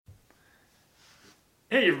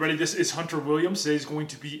Hey everybody, this is Hunter Williams. Today is going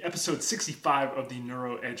to be episode 65 of the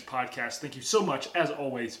Neuro Edge podcast. Thank you so much, as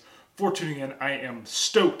always, for tuning in. I am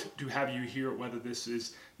stoked to have you here, whether this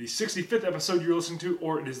is the 65th episode you're listening to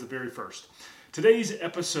or it is the very first. Today's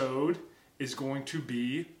episode is going to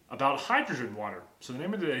be about hydrogen water. So the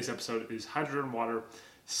name of today's episode is Hydrogen Water,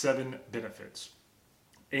 7 Benefits.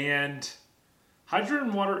 And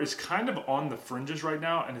hydrogen water is kind of on the fringes right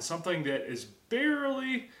now, and it's something that is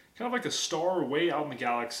barely, kind of like a star way out in the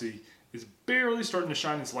galaxy, is barely starting to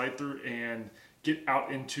shine its light through and get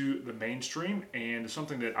out into the mainstream. And it's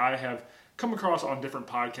something that I have come across on different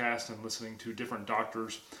podcasts and listening to different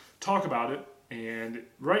doctors talk about it. And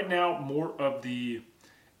right now, more of the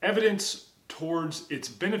evidence towards its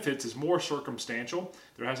benefits is more circumstantial.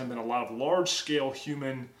 There hasn't been a lot of large-scale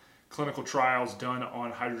human clinical trials done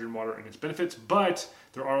on hydrogen water and its benefits, but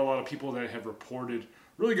there are a lot of people that have reported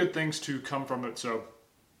really good things to come from it. So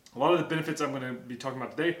a lot of the benefits I'm going to be talking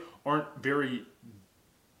about today aren't very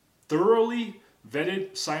thoroughly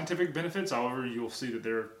vetted scientific benefits. However, you'll see that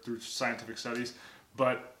they're through scientific studies.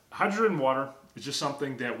 But hydrogen water is just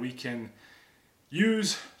something that we can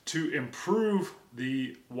use to improve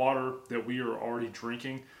the water that we are already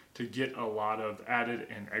drinking to get a lot of added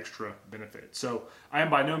and extra benefit. So I am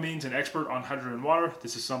by no means an expert on hydrogen water.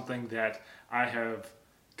 This is something that I have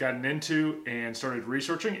gotten into and started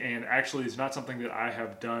researching, and actually is not something that I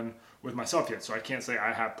have done with myself yet. So I can't say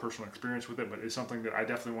I have personal experience with it, but it's something that I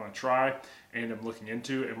definitely want to try and I'm looking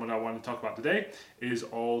into. And what I want to talk about today is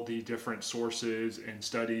all the different sources and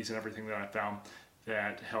studies and everything that I found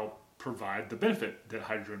that help provide the benefit that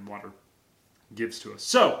hydrogen water gives to us.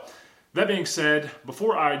 So that being said,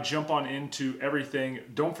 before I jump on into everything,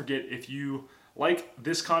 don't forget, if you like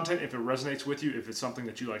this content, if it resonates with you, if it's something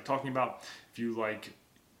that you like talking about, if you like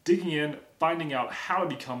digging in, finding out how to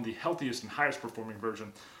become the healthiest and highest performing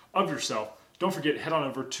version of yourself, don't forget, head on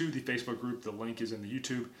over to the Facebook group. The link is in the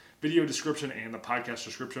YouTube video description and the podcast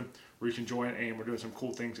description, where you can join, and we're doing some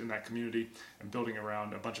cool things in that community and building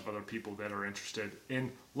around a bunch of other people that are interested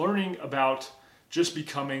in learning about just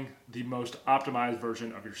becoming the most optimized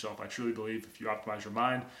version of yourself. I truly believe if you optimize your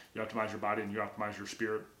mind, you optimize your body, and you optimize your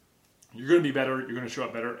spirit, you're going to be better, you're going to show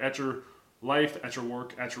up better at your life, at your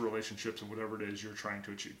work, at your relationships, and whatever it is you're trying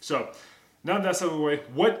to achieve. So now that that's out of the way,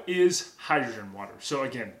 what is hydrogen water? So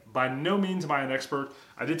again, by no means am I an expert.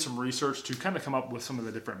 I did some research to kind of come up with some of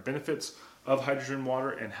the different benefits of hydrogen water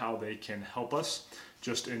and how they can help us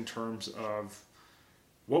just in terms of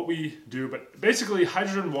what we do. But basically,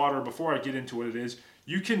 hydrogen water, before I get into what it is,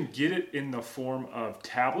 you can get it in the form of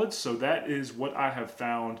tablets. So that is what I have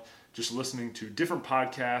found just listening to different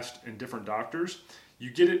podcasts and different doctors. You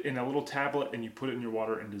get it in a little tablet and you put it in your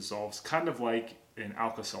water and dissolves, kind of like an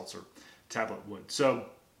Alka-Seltzer tablet would. So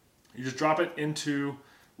you just drop it into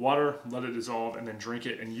water, let it dissolve, and then drink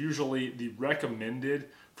it. And usually the recommended,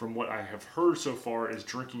 from what I have heard so far, is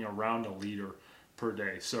drinking around 1 liter per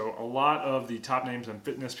day. So a lot of the top names in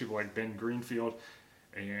fitness, people like Ben Greenfield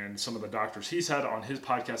and some of the doctors he's had on his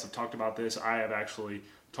podcast have talked about this. I have actually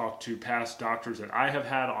talked to past doctors that I have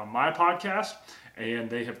had on my podcast, and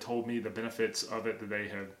they have told me the benefits of it that they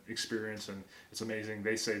have experienced, and it's amazing.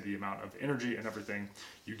 They say the amount of energy and everything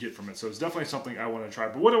you get from it. So it's definitely something I want to try.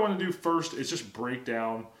 But what I want to do first is just break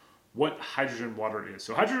down what hydrogen water is.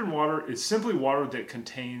 So hydrogen water is simply water that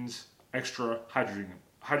contains extra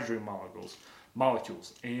hydrogen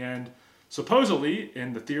molecules. And supposedly,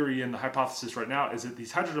 in the theory and the hypothesis right now, is that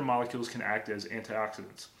these hydrogen molecules can act as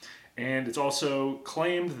antioxidants. And it's also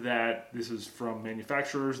claimed that, this is from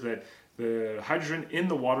manufacturers, that the hydrogen in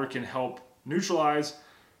the water can help neutralize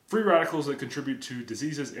free radicals that contribute to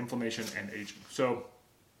diseases, inflammation, and aging. So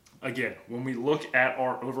again, when we look at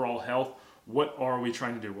our overall health, what are we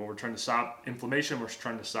trying to do? Well, we're trying to stop inflammation, we're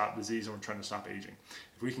trying to stop disease, and we're trying to stop aging.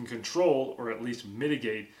 If we can control or at least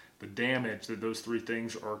mitigate the damage that those three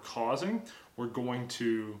things are causing, we're going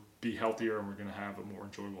to be healthier and we're going to have a more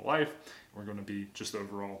enjoyable life. We're going to be just the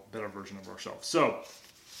overall better version of ourselves. So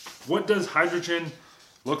what does hydrogen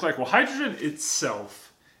look like? Well, hydrogen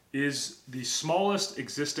itself is the smallest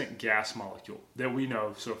existent gas molecule that we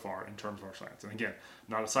know so far in terms of our science. And again,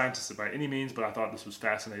 I'm not a scientist by any means, but I thought this was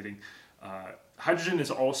fascinating. Hydrogen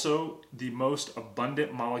is also the most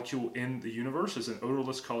abundant molecule in the universe. It's an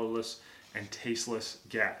odorless, colorless, and tasteless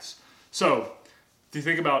gas. So if you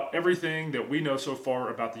think about everything that we know so far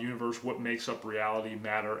about the universe, what makes up reality,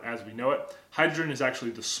 matter as we know it, hydrogen is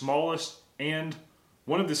actually the smallest and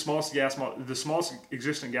one of the smallest the smallest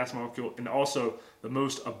existent gas molecule, and also the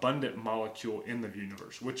most abundant molecule in the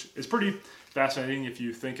universe, which is pretty fascinating if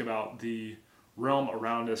you think about the realm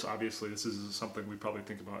around us. Obviously, this is something we probably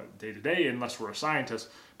think about day to day unless we're a scientist,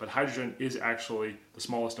 but hydrogen is actually the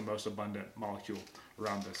smallest and most abundant molecule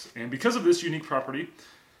around us. And because of this unique property,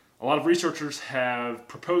 a lot of researchers have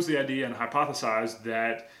proposed the idea and hypothesized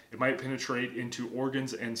that it might penetrate into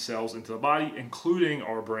organs and cells into the body, including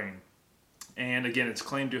our brain. And again, it's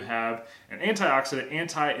claimed to have an antioxidant,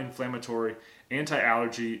 anti-inflammatory,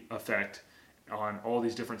 anti-allergy effect on all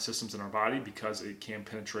these different systems in our body because it can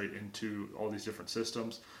penetrate into all these different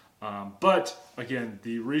systems. But again,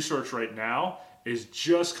 the research right now is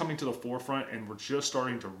just coming to the forefront, and we're just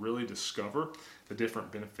starting to really discover the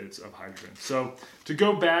different benefits of hydrogen. So to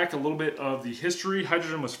go back a little bit of the history,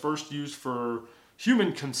 hydrogen was first used for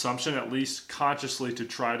human consumption, at least consciously, to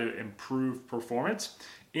try to improve performance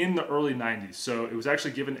in the early 90s. So it was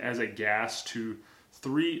actually given as a gas to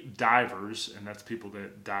 3 divers, and that's people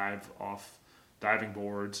that dive off diving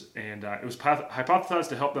boards, and it was hypothesized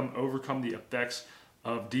to help them overcome the effects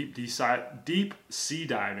of deep sea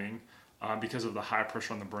diving because of the high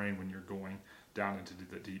pressure on the brain when you're going down into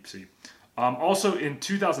the deep sea. Also in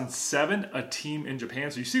 2007, a team in Japan,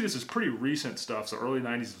 so you see this is pretty recent stuff, so early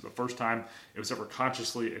 90s was the first time it was ever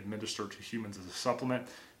consciously administered to humans as a supplement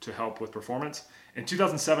to help with performance. In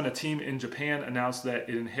 2007, a team in Japan announced that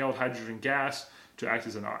it inhaled hydrogen gas to act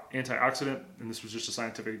as an antioxidant, and this was just a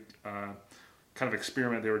scientific kind of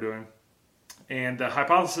experiment they were doing. And the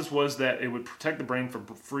hypothesis was that it would protect the brain from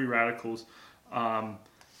free radicals,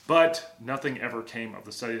 but nothing ever came of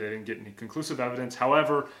the study. They didn't get any conclusive evidence.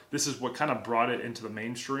 However, this is what kind of brought it into the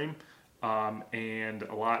mainstream, and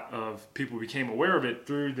a lot of people became aware of it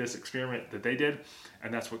through this experiment that they did,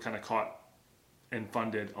 and that's what kind of caught and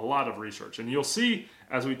funded a lot of research. And you'll see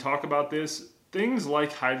as we talk about this, things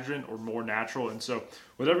like hydrogen are more natural, and so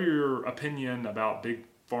whatever your opinion about big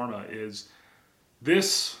pharma is,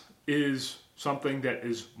 this is something that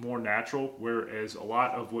is more natural, whereas a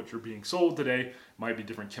lot of what you're being sold today might be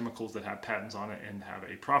different chemicals that have patents on it and have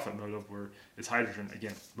a profit motive, where it's hydrogen,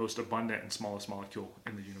 again, most abundant and smallest molecule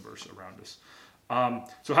in the universe around us.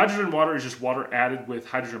 So hydrogen water is just water added with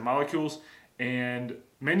hydrogen molecules, and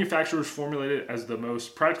manufacturers formulate it as the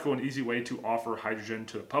most practical and easy way to offer hydrogen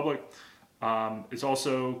to the public. It's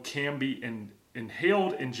also can be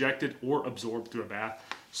inhaled, injected, or absorbed through a bath.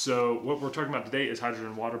 So what we're talking about today is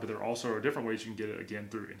hydrogen water, but there also are different ways you can get it, again,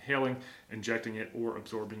 through inhaling, injecting it, or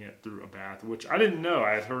absorbing it through a bath, which I didn't know.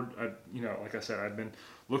 I had heard, like I said, I'd been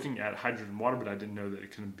looking at hydrogen water, but I didn't know that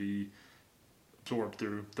it can be absorbed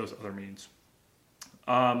through those other means.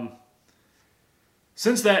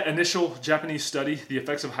 Since that initial Japanese study, the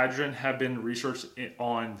effects of hydrogen have been researched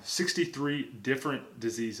on 63 different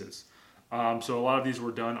diseases. So a lot of these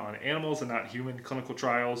were done on animals and not human clinical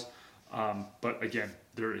trials. But again,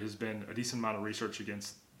 there has been a decent amount of research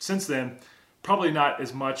since then. Probably not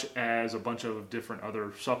as much as a bunch of different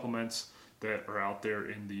other supplements that are out there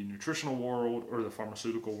in the nutritional world or the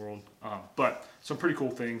pharmaceutical world. But some pretty cool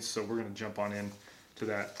things, so we're going to jump on in to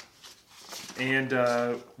that. And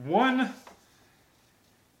one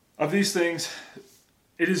of these things,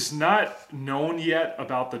 it is not known yet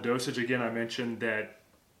about the dosage. Again, I mentioned that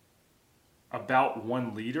about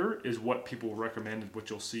 1 liter is what people recommended, what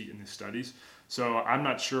you'll see in the studies. So I'm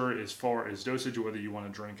not sure as far as dosage, whether you want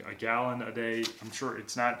to drink a gallon a day. I'm sure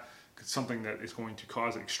it's not something that is going to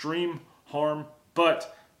cause extreme harm,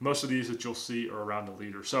 but most of these that you'll see are around 1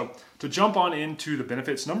 liter. So to jump on into the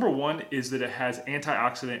benefits, number 1 is that it has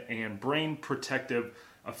antioxidant and brain protective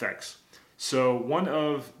effects. So one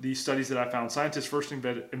of the studies that I found, scientists first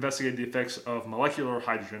investigated the effects of molecular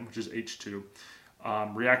hydrogen, which is H2,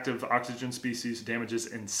 reactive oxygen species damages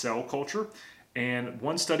in cell culture. And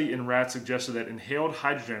one study in rats suggested that inhaled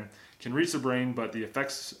hydrogen can reach the brain, but the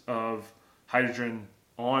effects of hydrogen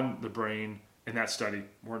on the brain in that study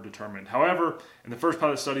weren't determined. However, in the first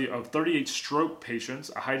pilot study of 38 stroke patients,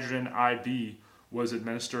 a hydrogen IV was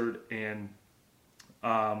administered, and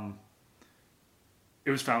it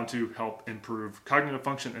was found to help improve cognitive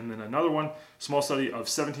function. And then another one, small study of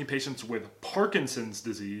 17 patients with Parkinson's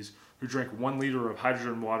disease who drank 1 liter of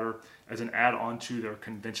hydrogen water as an add-on to their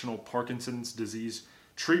conventional Parkinson's disease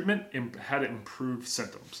treatment and had improved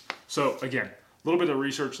symptoms. So again, a little bit of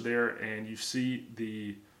research there, and you see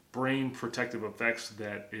the brain protective effects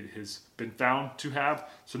that it has been found to have.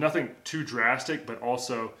 So nothing too drastic, but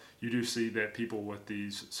also you do see that people with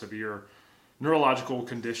these severe neurological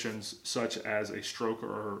conditions such as a stroke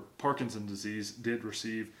or Parkinson's disease did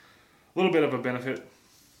receive a little bit of a benefit.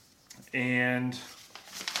 And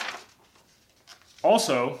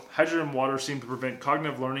also, hydrogen water seemed to prevent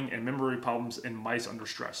cognitive learning and memory problems in mice under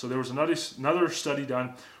stress. So there was another study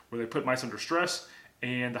done where they put mice under stress,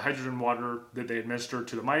 and the hydrogen water that they administered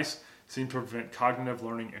to the mice seemed to prevent cognitive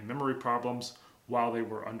learning and memory problems while they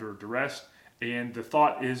were under duress. And the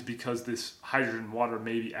thought is because this hydrogen water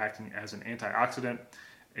may be acting as an antioxidant.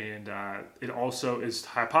 And it also is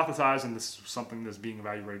hypothesized, and this is something that's being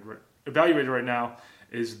evaluated right now,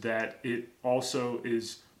 is that it also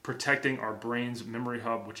is protecting our brain's memory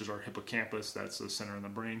hub, which is our hippocampus. That's the center in the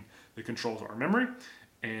brain that controls our memory.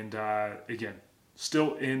 And again,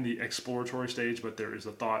 still in the exploratory stage, but there is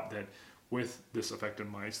a thought that with this effect in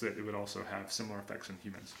mice that it would also have similar effects in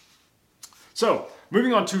humans. So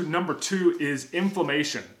moving on to number 2 is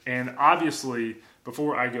inflammation. And obviously,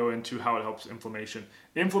 before I go into how it helps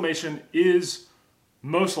inflammation is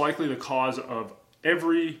most likely the cause of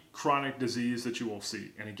every chronic disease that you will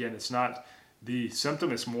see. And again, it's not the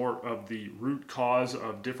symptom, it's more of the root cause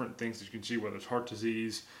of different things that you can see, whether it's heart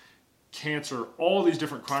disease, cancer, all these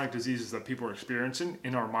different chronic diseases that people are experiencing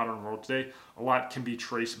in our modern world today. A lot can be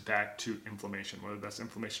traced back to inflammation, whether that's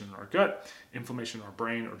inflammation in our gut, inflammation in our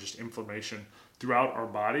brain, or just inflammation throughout our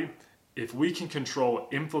body. If we can control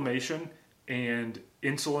inflammation and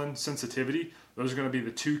insulin sensitivity, those are going to be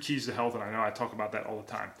the 2 keys to health. And I know I talk about that all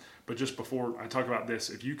the time. But just before I talk about this,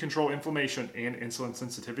 if you control inflammation and insulin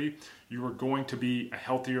sensitivity, you are going to be a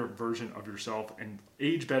healthier version of yourself and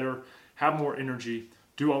age better, have more energy,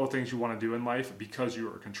 do all the things you want to do in life because you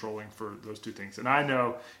are controlling for those 2 things. And I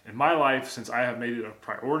know in my life, since I have made it a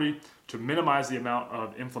priority to minimize the amount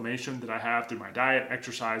of inflammation that I have through my diet,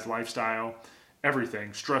 exercise, lifestyle,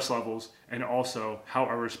 everything, stress levels, and also how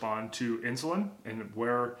I respond to insulin and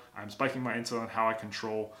where I'm spiking my insulin, how I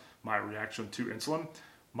control my reaction to insulin.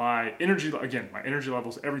 My energy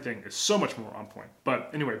levels, everything is so much more on point.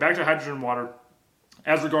 But anyway, back to hydrogen water.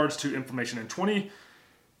 As regards to inflammation, in 20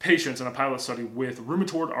 patients in a pilot study with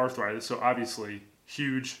rheumatoid arthritis, so obviously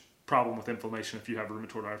huge problem with inflammation if you have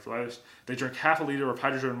rheumatoid arthritis, they drank half a liter of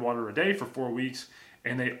hydrogen water a day for 4 weeks,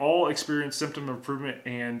 and they all experienced symptom improvement,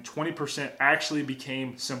 and 20% actually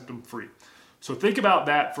became symptom-free. So think about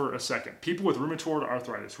that for a second. People with rheumatoid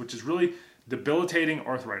arthritis, which is really debilitating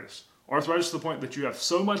arthritis to the point that you have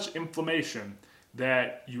so much inflammation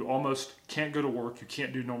that you almost can't go to work, you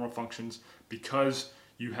can't do normal functions because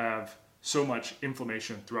you have so much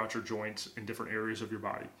inflammation throughout your joints in different areas of your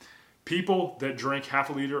body. People that drank half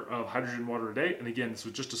a liter of hydrogen water a day, and again, this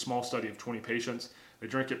was just a small study of 20 patients, they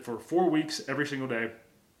drank it for 4 weeks every single day,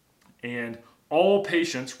 and all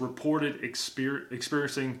patients reported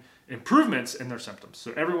experiencing improvements in their symptoms.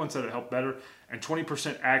 So everyone said it helped better, and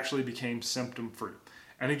 20% actually became symptom-free.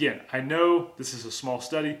 And again, I know this is a small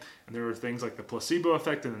study, and there are things like the placebo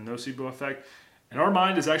effect and the nocebo effect, and our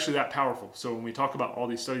mind is actually that powerful. So when we talk about all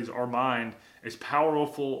these studies, our mind is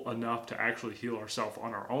powerful enough to actually heal ourselves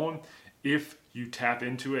on our own if you tap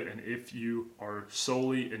into it and if you are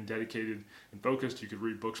solely and dedicated and focused. You could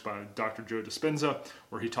read books by Dr. Joe Dispenza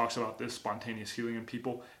where he talks about this spontaneous healing in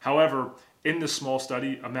people. However, in this small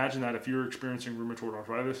study, imagine that if you're experiencing rheumatoid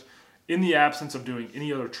arthritis, in the absence of doing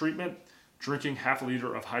any other treatment, drinking half a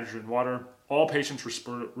liter of hydrogen water, all patients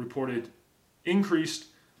reported increased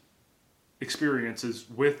experiences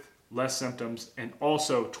with less symptoms, and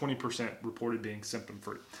also 20% reported being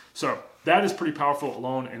symptom-free. So that is pretty powerful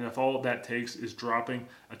alone, and if all that takes is dropping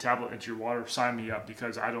a tablet into your water, sign me up,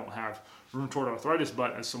 because I don't have rheumatoid arthritis,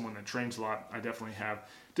 but as someone that trains a lot, I definitely have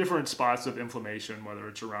different spots of inflammation, whether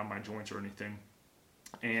it's around my joints or anything.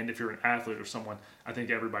 And if you're an athlete or someone, I think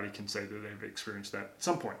everybody can say that they've experienced that at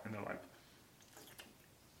some point in their life.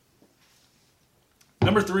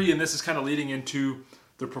 Number 3, and this is kind of leading into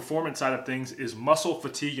the performance side of things, is muscle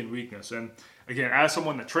fatigue and weakness. And again, as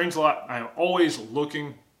someone that trains a lot, I am always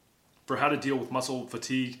looking for how to deal with muscle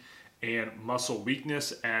fatigue and muscle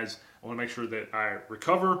weakness, as I want to make sure that I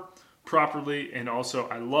recover properly. And also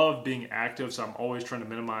I love being active, so I'm always trying to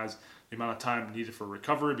minimize the amount of time needed for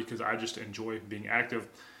recovery because I just enjoy being active.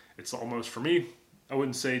 It's almost, for me, I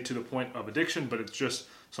wouldn't say to the point of addiction, but it's just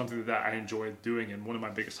something that I enjoy doing. And one of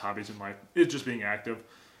my biggest hobbies in life is just being active,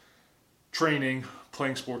 training,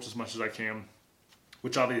 playing sports as much as I can,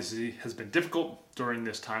 which obviously has been difficult during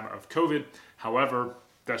this time of COVID. However,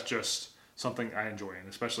 that's just something I enjoy. And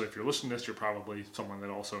especially if you're listening to this, you're probably someone that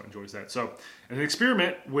also enjoys that. So in an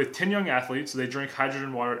experiment with 10 young athletes, they drank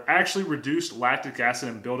hydrogen water. It actually reduced lactic acid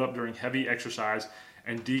and buildup during heavy exercise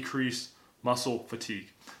and decreased muscle fatigue.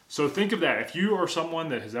 So think of that. If you are someone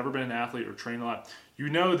that has ever been an athlete or trained a lot, you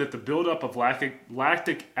know that the buildup of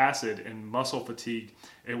lactic acid and muscle fatigue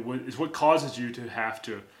is what causes you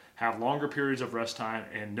to have longer periods of rest time,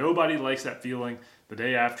 and nobody likes that feeling the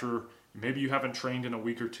day after Maybe you haven't trained in a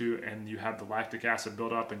week or two and you have the lactic acid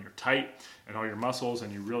build up and you're tight in all your muscles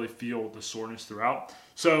and you really feel the soreness throughout.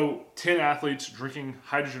 So 10 athletes drinking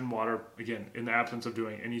hydrogen water, again, in the absence of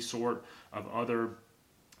doing any sort of other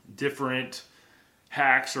different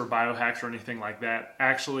hacks or biohacks or anything like that,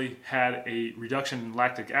 actually had a reduction in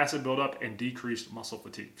lactic acid buildup and decreased muscle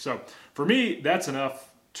fatigue. So for me, that's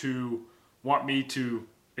enough to want me to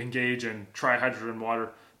engage and try hydrogen water.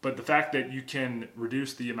 But the fact that you can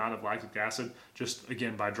reduce the amount of lactic acid just,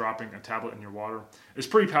 again, by dropping a tablet in your water is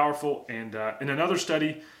pretty powerful. And in another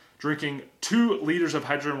study, drinking 2 liters of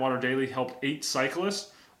hydrogen water daily helped 8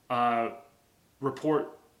 cyclists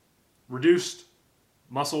report reduced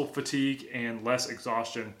muscle fatigue and less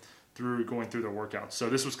exhaustion through going through their workouts. So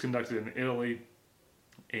this was conducted in Italy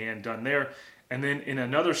and done there. And then in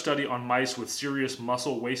another study on mice with serious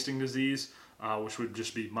muscle wasting disease, which would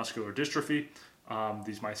just be muscular dystrophy,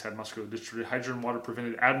 these mice had muscular dystrophy. Hydrogen water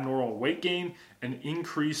prevented abnormal weight gain and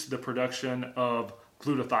increased the production of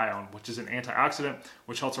glutathione, which is an antioxidant,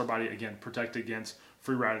 which helps our body, again, protect against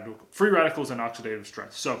free radicals and oxidative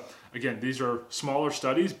stress. So again, these are smaller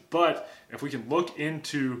studies, but if we can look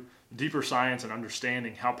into deeper science and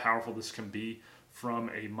understanding how powerful this can be from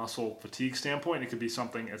a muscle fatigue standpoint, it could be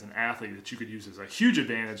something as an athlete that you could use as a huge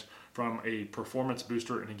advantage from a performance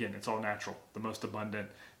booster. And again, it's all natural, the most abundant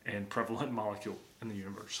and prevalent molecule in the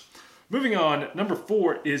universe. Moving on, number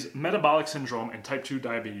 4 is metabolic syndrome and type 2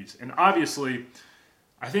 diabetes. And obviously,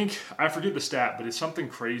 I forget the stat, but it's something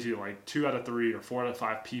crazy like 2 out of 3 or 4 out of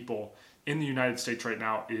 5 people in the United States right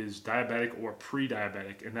now is diabetic or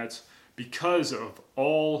pre-diabetic. And that's because of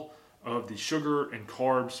all of the sugar and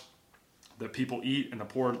carbs that people eat and the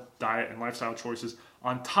poor diet and lifestyle choices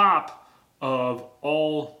on top of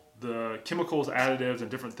all the chemicals, additives,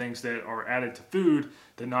 and different things that are added to food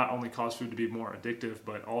that not only cause food to be more addictive,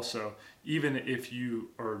 but also even if you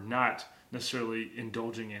are not necessarily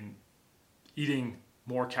indulging in eating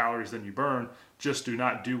more calories than you burn, just do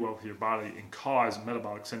not do well with your body and cause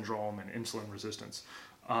metabolic syndrome and insulin resistance.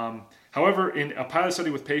 However, in a pilot study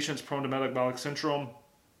with patients prone to metabolic syndrome,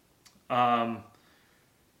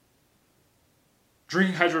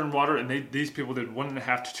 drinking hydrogen water, and these people did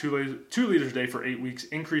 1.5 to 2 liters a day for 8 weeks,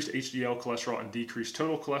 increased HDL cholesterol and decreased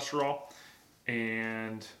total cholesterol.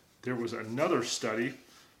 And there was another study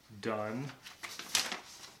done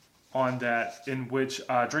on that in which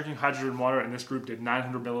drinking hydrogen water, and this group did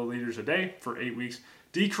 900 milliliters a day for 8 weeks,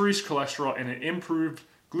 decreased cholesterol and it improved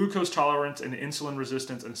glucose tolerance and insulin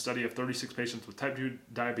resistance in a study of 36 patients with type 2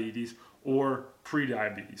 diabetes or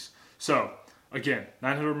pre-diabetes. So again,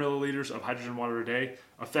 900 milliliters of hydrogen water a day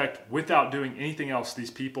affect, without doing anything else, these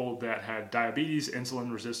people that had diabetes,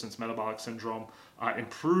 insulin resistance, metabolic syndrome,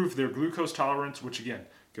 improve their glucose tolerance, which again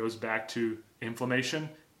goes back to inflammation,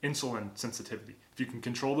 insulin sensitivity. If you can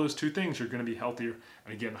control those 2 things, you're going to be healthier.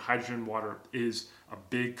 And again, hydrogen water is a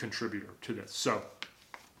big contributor to this. So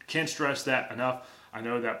can't stress that enough. I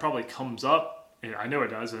know that probably comes up, and I know it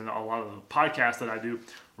does, in a lot of the podcasts that I do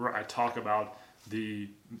where I talk about the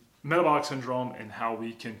metabolic syndrome and how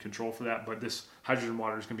we can control for that. But this hydrogen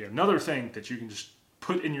water is going to be another thing that you can just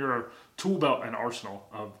put in your tool belt and arsenal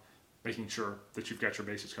of making sure that you've got your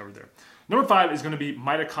bases covered there. Number 5 is going to be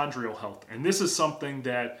mitochondrial health. And this is something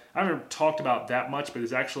that I haven't talked about that much, but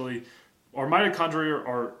it's actually, our mitochondria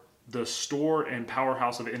are the store and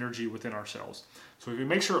powerhouse of energy within our cells. So if we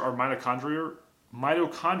make sure our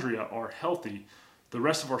mitochondria are healthy, the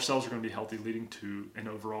rest of our cells are going to be healthy, leading to an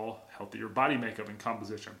overall healthier body makeup and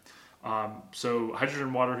composition. So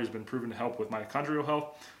hydrogen water has been proven to help with mitochondrial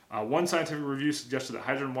health. One scientific review suggested that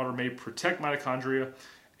hydrogen water may protect mitochondria.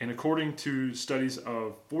 And according to studies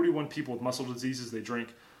of 41 people with muscle diseases, they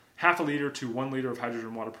drank 0.5 liter to 1 liter of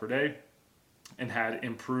hydrogen water per day and had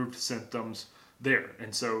improved symptoms there.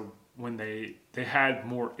 And so when they had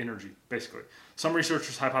more energy, basically. Some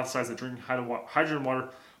researchers hypothesized that drinking hydrogen water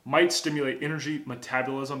might stimulate energy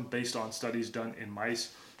metabolism based on studies done in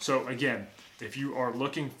mice. So again, if you are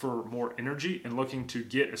looking for more energy and looking to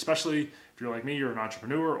get, especially if you're like me, you're an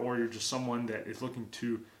entrepreneur, or you're just someone that is looking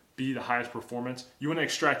to be the highest performance, you want to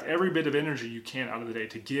extract every bit of energy you can out of the day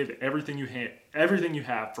to give everything you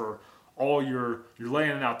have for all you're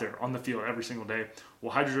laying it out there on the field every single day.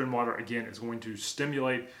 Well, hydrogen water, again, is going to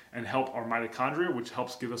stimulate and help our mitochondria, which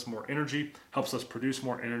helps give us more energy, helps us produce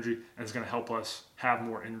more energy, and is going to help us have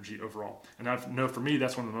more energy overall. And I know for me,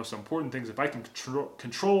 that's one of the most important things. If I can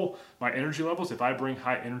control my energy levels, if I bring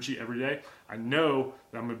high energy every day, I know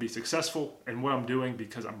that I'm going to be successful in what I'm doing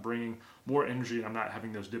because I'm bringing more energy and I'm not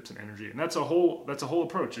having those dips in energy. And that's a whole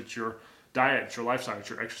approach. It's your diet, it's your lifestyle, it's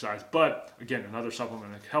your exercise. But again, another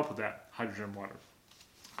supplement that can help with that, hydrogen water.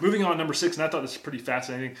 Moving on, number 6, and I thought this was pretty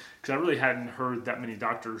fascinating because I really hadn't heard that many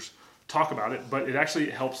doctors talk about it, but it actually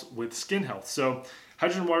helps with skin health. So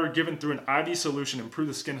hydrogen water given through an IV solution improved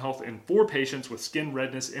the skin health in 4 patients with skin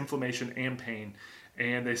redness, inflammation, and pain.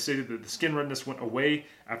 And they stated that the skin redness went away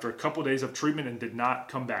after a couple days of treatment and did not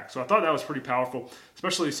come back. So I thought that was pretty powerful,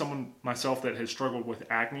 especially someone myself that has struggled with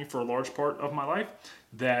acne for a large part of my life,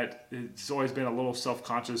 that it's always been a little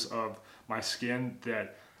self-conscious of my skin.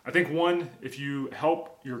 That I think, one, if you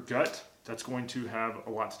help your gut, that's going to have a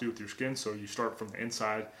lot to do with your skin. So you start from the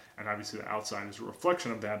inside, and obviously the outside is a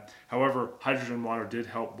reflection of that. However, hydrogen water did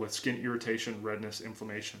help with skin irritation, redness,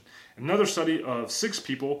 inflammation. Another study of 6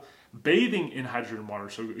 people bathing in hydrogen water,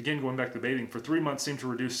 so again, going back to bathing, for 3 months seemed to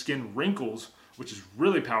reduce skin wrinkles, which is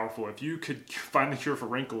really powerful. If you could find the cure for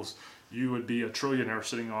wrinkles, you would be a trillionaire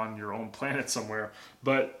sitting on your own planet somewhere.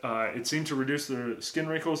 But it seemed to reduce the skin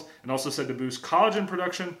wrinkles, and also said to boost collagen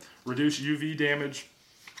production, reduce UV damage,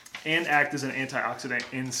 and act as an antioxidant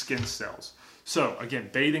in skin cells. So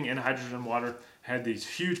again, bathing in hydrogen water had these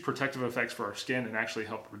huge protective effects for our skin and actually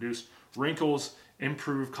helped reduce wrinkles,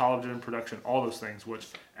 improve collagen production, all those things, which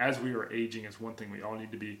as we are aging is one thing we all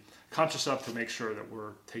need to be conscious of to make sure that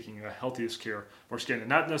we're taking the healthiest care of our skin. And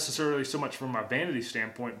not necessarily so much from a vanity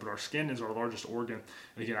standpoint, but our skin is our largest organ.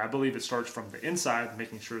 And again, I believe it starts from the inside,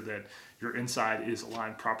 making sure that your inside is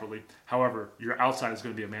aligned properly. However, your outside is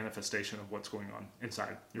going to be a manifestation of what's going on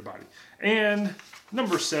inside your body. And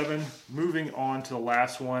number 7, moving on to the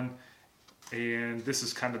last one, and this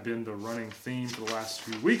has kind of been the running theme for the last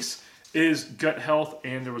few weeks, is gut health.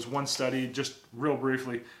 And there was one study, just real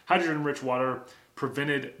briefly, hydrogen-rich water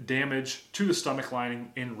prevented damage to the stomach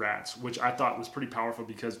lining in rats, which I thought was pretty powerful,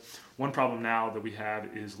 because one problem now that we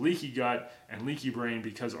have is leaky gut and leaky brain,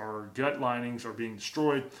 because our gut linings are being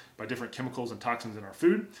destroyed by different chemicals and toxins in our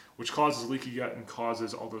food, which causes leaky gut and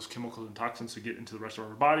causes all those chemicals and toxins to get into the rest of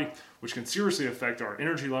our body, which can seriously affect our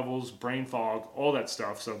energy levels, brain fog, all that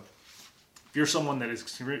stuff. So if you're someone that is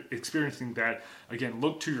experiencing that, again,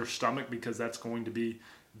 look to your stomach, because that's going to be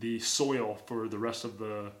the soil for the rest of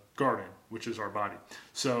the garden, which is our body.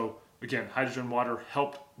 So again, hydrogen water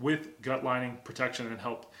helped with gut lining protection and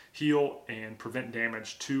help heal and prevent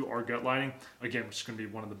damage to our gut lining. Again, which is going to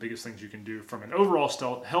be one of the biggest things you can do from an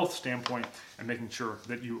overall health standpoint, and making sure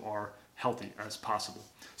that you are healthy as possible.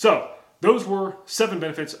 So those were 7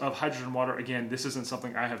 benefits of hydrogen water. Again, this isn't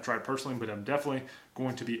something I have tried personally, but I'm definitely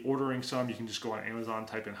going to be ordering some. You can just go on Amazon,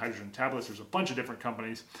 type in hydrogen tablets. There's a bunch of different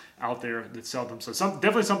companies out there that sell them. So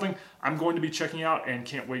definitely something I'm going to be checking out and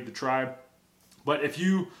can't wait to try. But if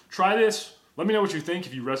you try this, let me know what you think.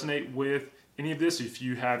 If you resonate with any of this, if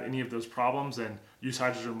you have any of those problems and use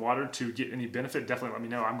hydrogen water to get any benefit, definitely let me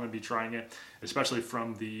know. I'm going to be trying it, especially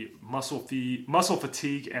from the muscle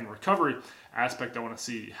fatigue and recovery aspect. I want to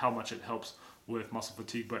see how much it helps with muscle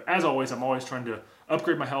fatigue. But as always, I'm always trying to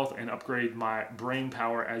upgrade my health and upgrade my brain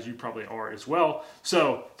power, as you probably are as well.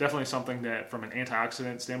 So definitely something that from an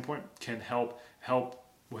antioxidant standpoint can help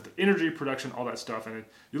with energy production, all that stuff. And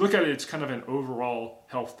you look at it, it's kind of an overall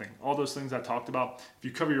health thing. All those things I talked about, if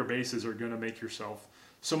you cover your bases, are going to make yourself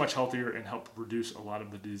so much healthier and help reduce a lot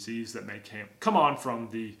of the disease that may come on from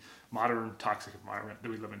the modern toxic environment that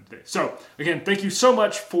we live in today. So again, thank you so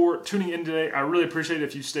much for tuning in today. I really appreciate it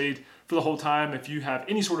if you stayed for the whole time. If you have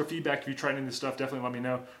any sort of feedback, if you tried any of this stuff, definitely let me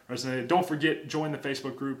know. Don't forget, join the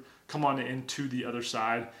Facebook group. Come on into the other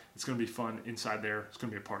side. It's going to be fun inside there. It's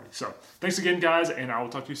going to be a party. So thanks again, guys, and I will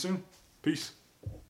talk to you soon. Peace.